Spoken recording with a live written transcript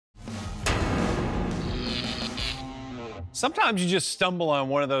Sometimes you just stumble on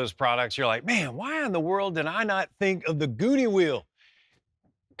one of those products. You're like, man, why in the world did I not think of the GUNIWHEEL?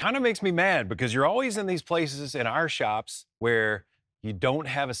 Kind of makes me mad because you're always in these places in our shops where you don't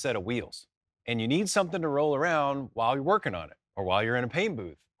have a set of wheels and you need something to roll around while you're working on it or while you're in a paint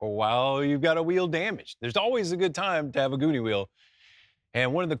booth or while you've got a wheel damaged. There's always a good time to have a GUNIWHEEL.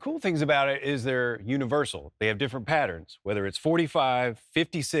 And one of the cool things about it is they're universal. They have different patterns, whether it's 45,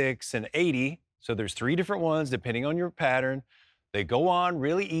 56, and 80. So there's 3 different ones depending on your pattern. They go on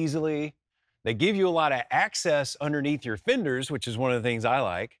really easily. They give you a lot of access underneath your fenders, which is one of the things I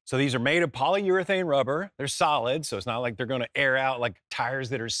like. So these are made of polyurethane rubber. They're solid, so it's not like they're gonna air out like tires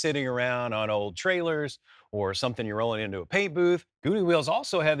that are sitting around on old trailers or something you're rolling into a paint booth. GUNIWHEELs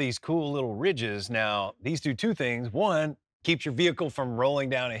also have these cool little ridges. Now, these do 2 things. One, keeps your vehicle from rolling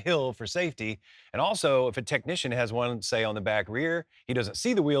down a hill for safety. And also, if a technician has one, say, on the back rear, he doesn't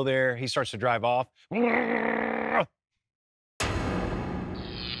see the wheel there, he starts to drive off.